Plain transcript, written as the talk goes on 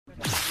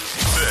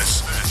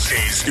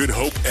Good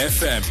Hope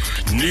FM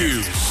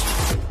News.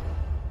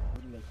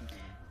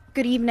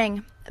 Good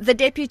evening. The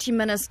Deputy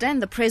Minister in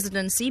the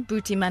Presidency,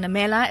 Buti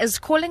Manamela, is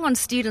calling on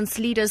students'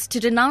 leaders to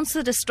denounce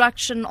the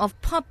destruction of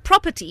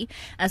property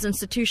as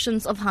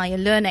institutions of higher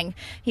learning.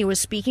 He was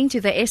speaking to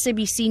the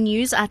SABC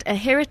News at a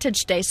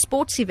Heritage Day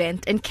sports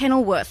event in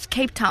Kenilworth,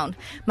 Cape Town.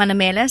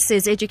 Manamela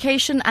says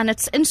education and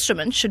its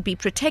instruments should be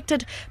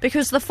protected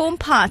because they form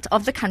part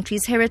of the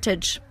country's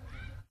heritage.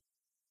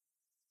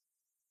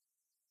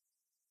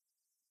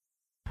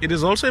 It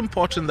is also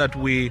important that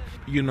we,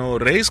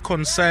 raise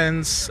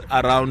concerns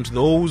around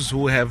those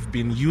who have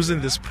been using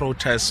this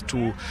protest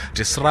to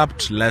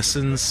disrupt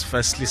lessons,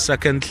 firstly.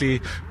 Secondly,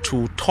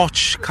 to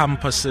torch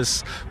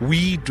campuses.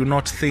 We do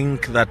not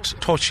think that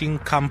torching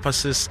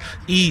campuses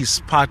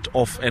is part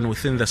of and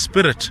within the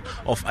spirit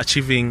of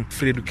achieving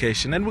free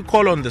education. And we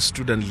call on the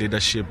student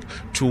leadership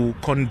to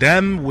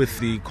condemn with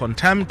the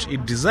contempt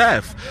it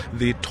deserves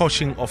the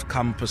torching of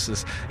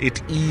campuses.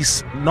 It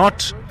is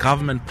not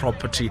government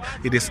property.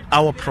 It is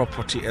our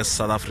property as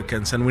South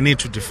Africans, and we need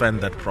to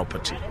defend that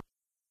property.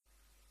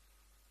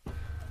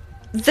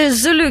 The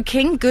Zulu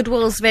King,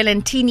 Goodwill's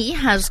Valentini,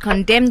 has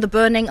condemned the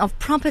burning of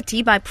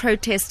property by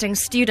protesting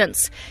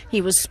students.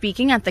 He was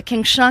speaking at the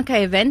King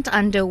Shaka event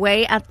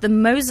underway at the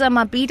Moza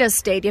Mabhida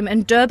Stadium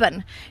in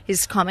Durban.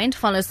 His comment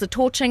follows the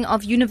torching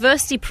of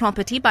university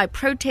property by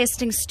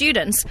protesting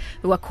students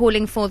who are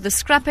calling for the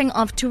scrapping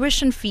of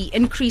tuition fee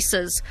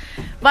increases.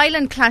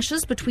 Violent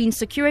clashes between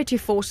security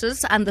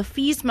forces and the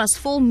Fees Must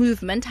Fall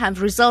movement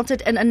have resulted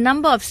in a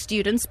number of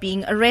students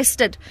being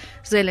arrested.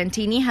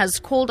 Valentini has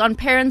called on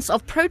parents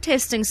of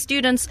protesting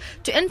students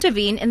to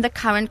intervene in the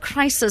current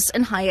crisis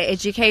in higher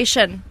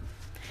education.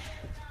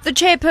 The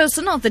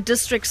chairperson of the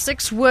District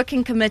 6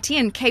 Working Committee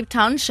in Cape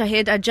Town,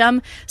 Shahid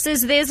Ajam,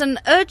 says there's an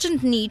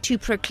urgent need to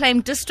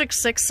proclaim District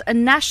 6 a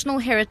national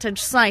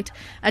heritage site.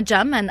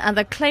 Ajam and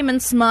other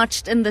claimants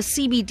marched in the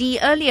CBD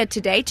earlier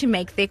today to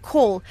make their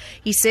call.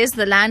 He says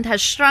the land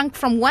has shrunk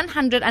from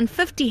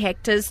 150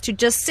 hectares to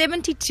just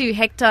 72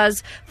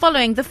 hectares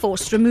following the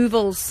forced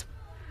removals.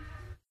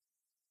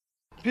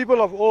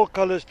 People of all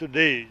colors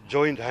today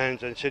joined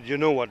hands and said, you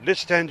know what, let's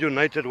stand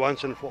united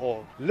once and for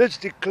all. Let's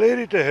declare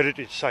it a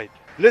heritage site.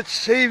 Let's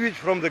save it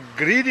from the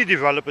greedy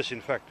developers, in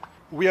fact.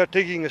 We are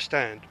taking a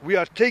stand. We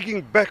are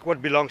taking back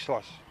what belongs to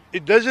us.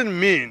 It doesn't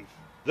mean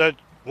that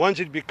once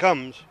it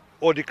becomes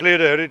or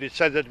declared a heritage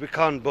site that we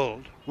can't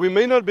build. We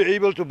may not be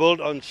able to build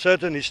on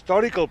certain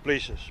historical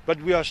places, but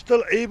we are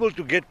still able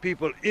to get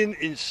people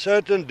in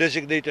certain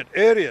designated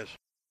areas.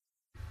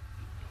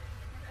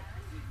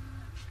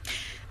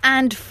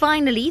 And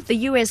finally, the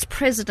US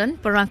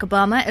President Barack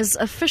Obama is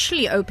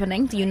officially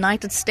opening the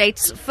United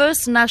States'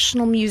 first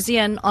National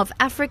Museum of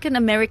African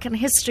American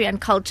History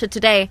and Culture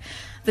today.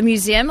 The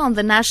museum on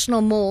the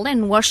National Mall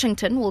in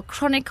Washington will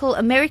chronicle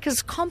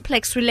America's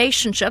complex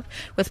relationship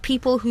with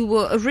people who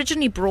were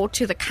originally brought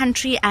to the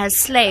country as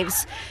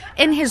slaves.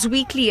 In his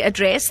weekly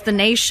address, The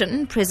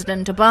Nation,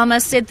 President Obama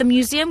said the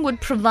museum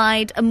would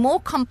provide a more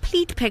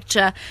complete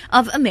picture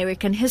of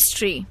American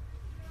history.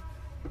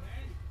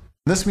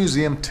 This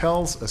museum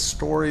tells a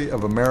story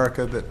of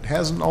America that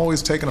hasn't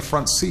always taken a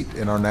front seat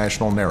in our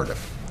national narrative.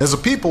 As a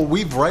people,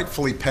 we've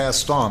rightfully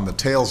passed on the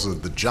tales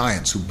of the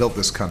giants who built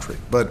this country,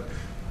 but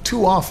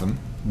too often,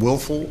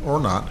 willful or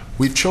not,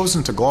 we've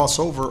chosen to gloss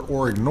over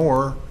or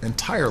ignore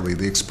entirely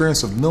the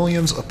experience of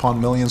millions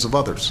upon millions of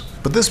others.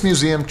 But this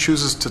museum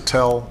chooses to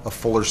tell a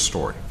fuller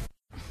story.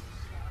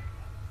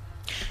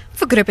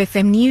 For Good Hope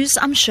FM News,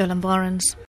 I'm Shirley Barnes.